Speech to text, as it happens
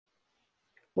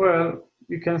Well,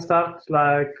 you can start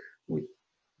like with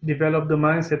develop the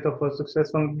mindset of a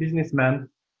successful businessman,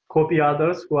 copy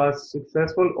others who are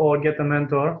successful, or get a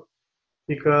mentor.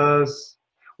 Because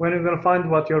when you're gonna find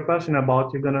what you're passionate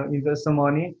about, you're gonna invest some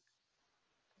money.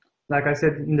 Like I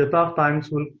said, in the tough times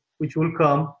which will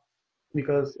come,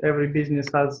 because every business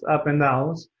has up and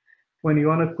downs. When you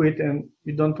wanna quit and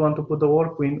you don't want to put the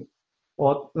work in,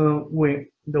 or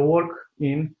the work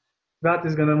in, that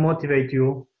is gonna motivate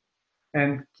you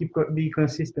and be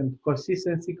consistent.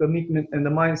 Consistency, commitment, and the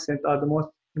mindset are the most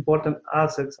important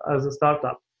assets as a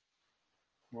startup.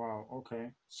 Wow,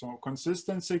 okay. So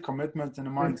consistency, commitment, and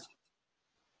a And mindset.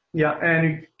 yeah, and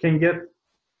you can get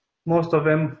most of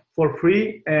them for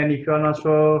free. And if you are not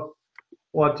sure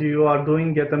what you are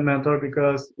doing, get a mentor,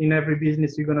 because in every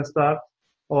business you're gonna start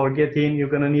or get in, you're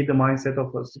gonna need the mindset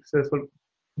of a successful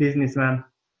businessman.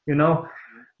 You know,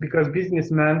 because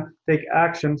businessmen take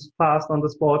actions fast on the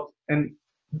spot, and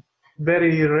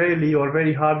very rarely or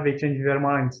very hard they change their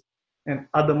minds. And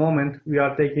at the moment, we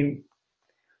are taking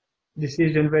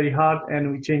decision very hard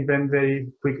and we change them very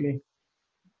quickly.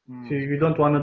 So Mm. you don't want to